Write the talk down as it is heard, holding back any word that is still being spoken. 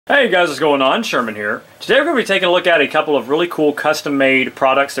Hey guys, what's going on? Sherman here. Today we're going to be taking a look at a couple of really cool custom-made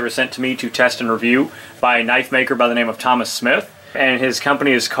products that were sent to me to test and review by a knife maker by the name of Thomas Smith. And his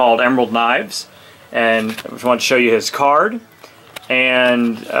company is called Emerald Knives. And I just want to show you his card.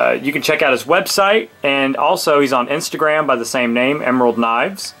 And you can check out his website. And also he's on Instagram by the same name, Emerald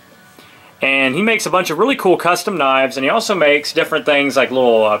Knives. And he makes a bunch of really cool custom knives. And he also makes different things like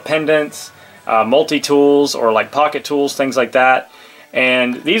little pendants, multi-tools, or like pocket tools, things like that.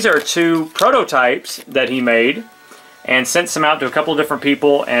 And these are two prototypes that he made and sent some out to a couple of different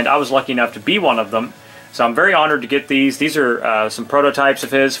people, and I was lucky enough to be one of them. So I'm very honored to get these. These are some prototypes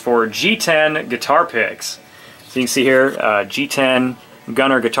of his for G10 guitar picks. So you can see here, G10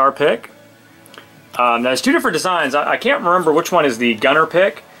 Gunner guitar pick. Now there's two different designs. I can't remember which one is the Gunner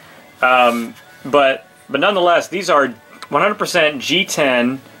pick, but nonetheless, these are 100%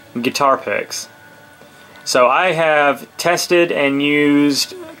 G10 guitar picks. So I have tested and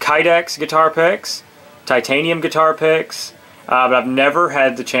used Kydex guitar picks, titanium guitar picks, but I've never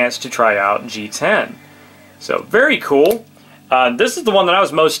had the chance to try out G10. So very cool. This is the one that I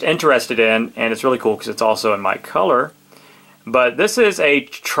was most interested in, and it's really cool because it's also in my color. But this is a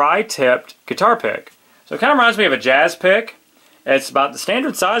tri-tipped guitar pick. So it kind of reminds me of a jazz pick. It's about the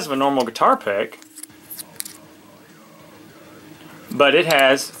standard size of a normal guitar pick, but it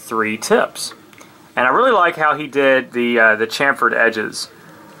has 3 tips. And I really like how he did the chamfered edges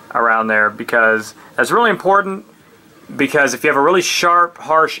around there, because that's really important, because if you have a really sharp,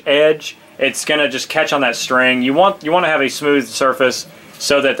 harsh edge, it's going to just catch on that string. You want to have a smooth surface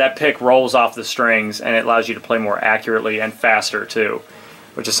so that that pick rolls off the strings, and it allows you to play more accurately and faster too,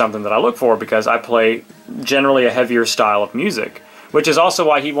 which is something that I look for because I play generally a heavier style of music, which is also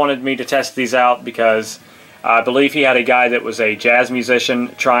why he wanted me to test these out, because I believe he had a guy that was a jazz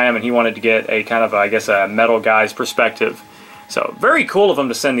musician try them, and he wanted to get a kind of, I guess, a metal guy's perspective. So very cool of him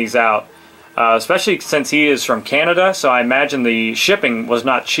to send these out, especially since he is from Canada, so I imagine the shipping was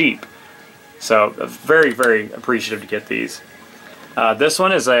not cheap. So very, very appreciative to get these. This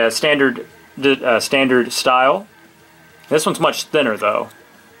one is a standard style. This one's much thinner though.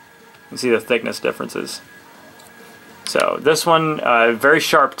 You can see the thickness differences. So this one, very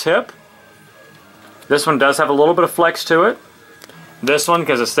sharp tip. This one does have a little bit of flex to it. This one,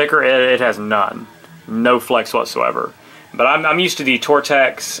 because it's thicker, it has none. No flex whatsoever. But I'm used to the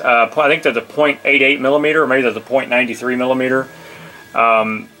Tortex, I think they're the .88 millimeter, or maybe they're the .93 millimeter.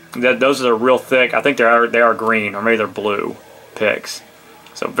 Those are real thick. I think they are green, or maybe they're blue picks.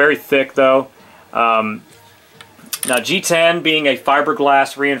 So very thick though. Now G10 being a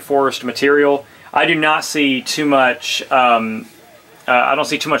fiberglass reinforced material, I do not see too much I don't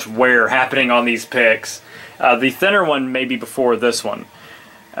see too much wear happening on these picks. The thinner one may be before this one.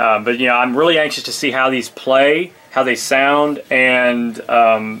 But you know, I'm really anxious to see how these play, how they sound, and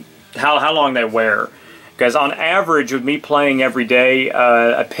how long they wear. Because on average, with me playing every day,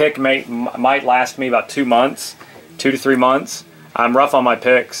 a pick might last me about 2 months, 2 to 3 months. I'm rough on my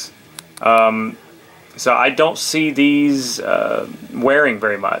picks. So I don't see these wearing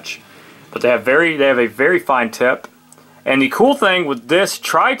very much. But they have a very fine tip. And the cool thing with this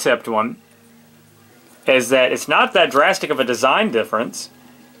tri-tipped one is that it's not that drastic of a design difference.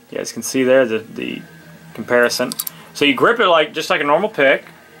 You guys can see there the comparison. So you grip it just like a normal pick.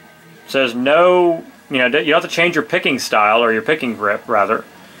 So there's no, you don't have to change your picking style, or your picking grip rather.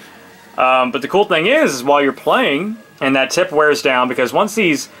 But the cool thing is while you're playing and that tip wears down, because once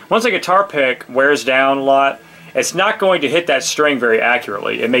a guitar pick wears down a lot, it's not going to hit that string very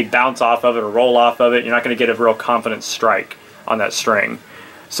accurately. It may bounce off of it or roll off of it. You're not going to get a real confident strike on that string.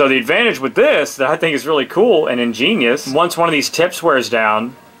 So the advantage with this that I think is really cool and ingenious, once one of these tips wears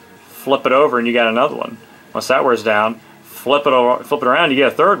down, flip it over and you got another one. Once that wears down, flip it around, you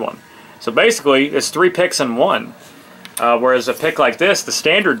get a third one. So basically, it's 3 picks in one. Whereas a pick like this, the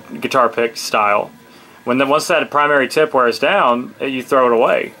standard guitar pick style, once that primary tip wears down, you throw it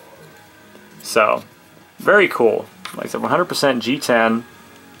away. So very cool. Like I said, 100% G10.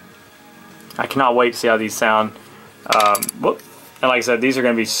 I cannot wait to see how these sound. And like I said, these are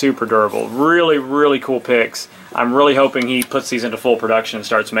going to be super durable. Really, really cool picks. I'm really hoping he puts these into full production and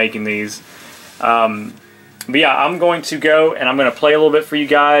starts making these. But yeah, I'm going to go and I'm going to play a little bit for you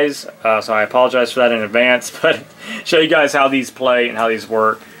guys. So I apologize for that in advance, but show you guys how these play and how these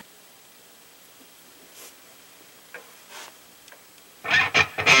work.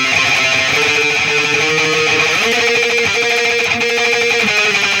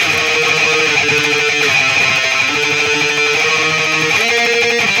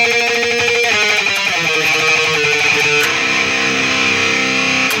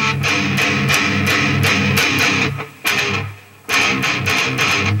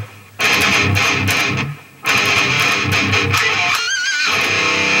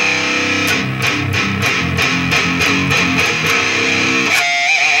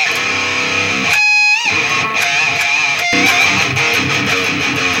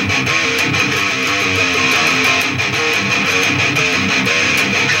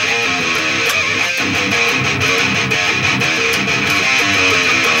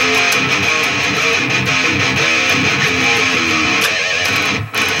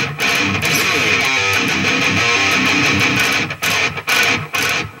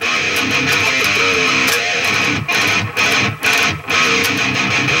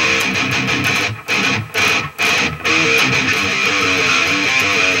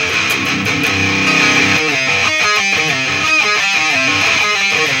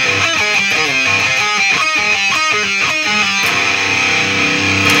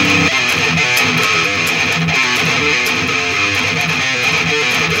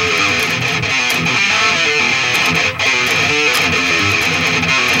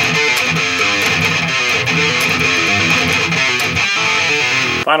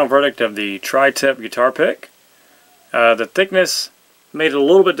 final verdict of the tri-tip guitar pick. The thickness made it a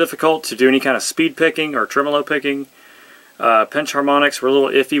little bit difficult to do any kind of speed picking or tremolo picking. Pinch harmonics were a little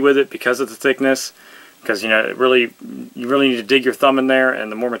iffy with it because of the thickness, because you really need to dig your thumb in there,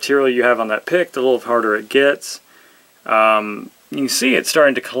 and the more material you have on that pick, the little harder it gets. You can see it's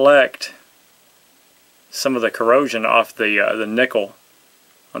starting to collect some of the corrosion off the nickel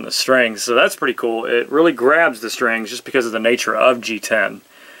on the strings, so that's pretty cool. It really grabs the strings just because of the nature of G10,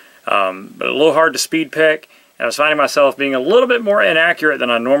 but a little hard to speed pick, and I was finding myself being a little bit more inaccurate than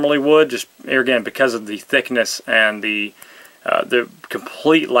I normally would, just again because of the thickness and the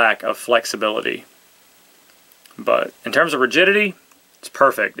complete lack of flexibility. But in terms of rigidity, it's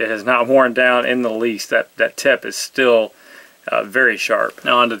perfect. It has not worn down in the least. That tip is still very sharp.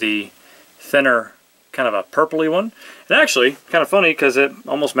 Now onto the thinner, kind of a purpley one. And actually, kind of funny because it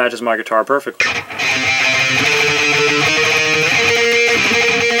almost matches my guitar perfectly.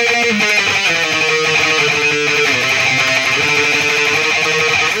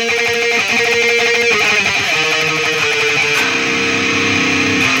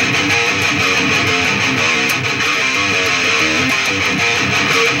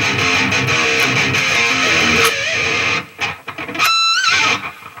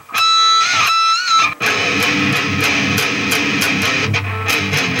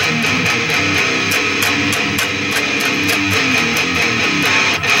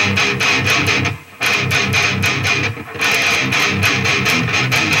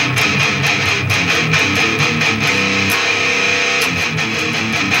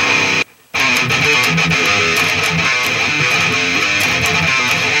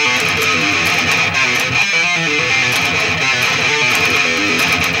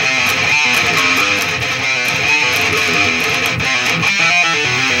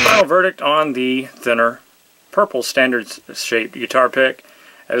 Verdict on the thinner purple standard shaped guitar pick.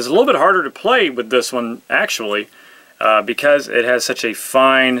 It was a little bit harder to play with this one actually because it has such a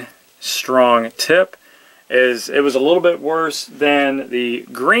fine, strong tip. It was a little bit worse than the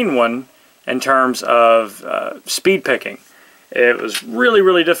green one in terms of speed picking. It was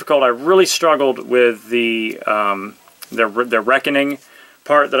really difficult. I really struggled with the reckoning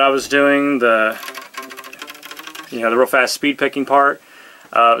part that I was doing, the real fast speed picking part.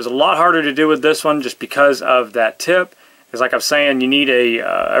 It was a lot harder to do with this one just because of that tip. Because like I was saying, you need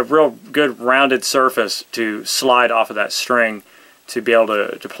a real good rounded surface to slide off of that string to be able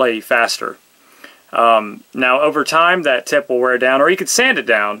to play faster. Now over time that tip will wear down, or you could sand it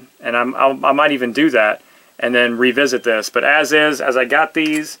down, and I might even do that and then revisit this. But as I got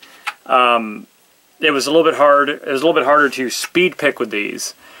these, it was a little bit hard. It was a little bit harder to speed pick with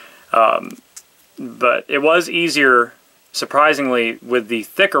these, but it was easier, surprisingly, with the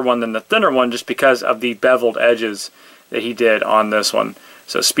thicker one than the thinner one, just because of the beveled edges that he did on this one.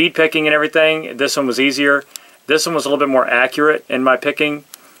 So speed picking and everything, this one was easier. This one was a little bit more accurate in my picking.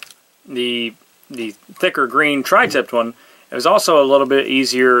 The thicker green tri-tipped one, it was also a little bit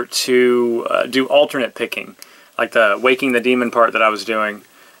easier to do alternate picking, like the Waking the Demon part that I was doing.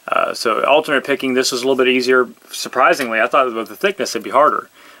 So alternate picking, this was a little bit easier. Surprisingly, I thought with the thickness it'd be harder,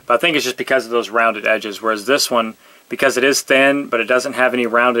 but I think it's just because of those rounded edges, whereas this one, because it is thin, but it doesn't have any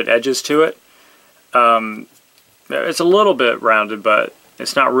rounded edges to it. It's a little bit rounded, but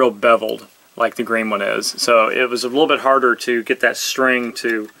it's not real beveled like the green one is. So it was a little bit harder to get that string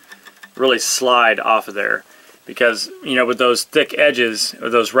to really slide off of there, because with those thick edges or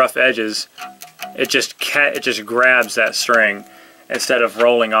those rough edges, it just grabs that string instead of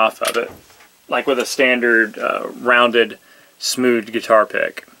rolling off of it like with a standard rounded, smooth guitar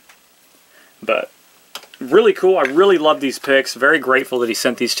pick. But really cool. I really love these picks. Very grateful that he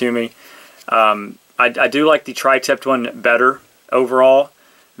sent these to me. I do like the tri-tipped one better overall.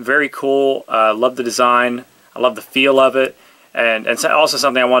 Very cool. Love the design. I love the feel of it. And also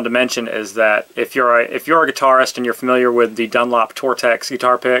something I wanted to mention is that if you're a guitarist and you're familiar with the Dunlop Tortex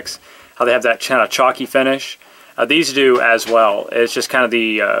guitar picks, how they have that kind of chalky finish, these do as well. It's just kind of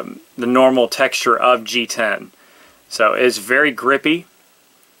the normal texture of G10. So it's very grippy.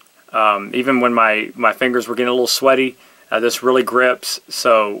 Even when my fingers were getting a little sweaty, this really grips.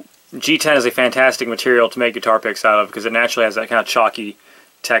 So G10 is a fantastic material to make guitar picks out of because it naturally has that kind of chalky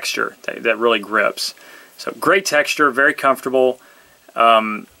texture that really grips. So great texture, very comfortable,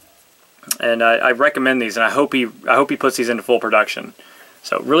 and I recommend these, and I hope he puts these into full production.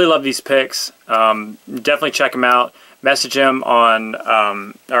 So really love these picks. Definitely check him out. Message him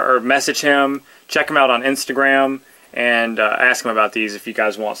on message him. Check him out on Instagram and ask him about these if you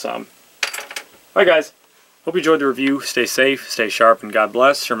guys want some. All right, guys. Hope you enjoyed the review. Stay safe, stay sharp, and God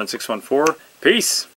bless. Sherman614. Peace.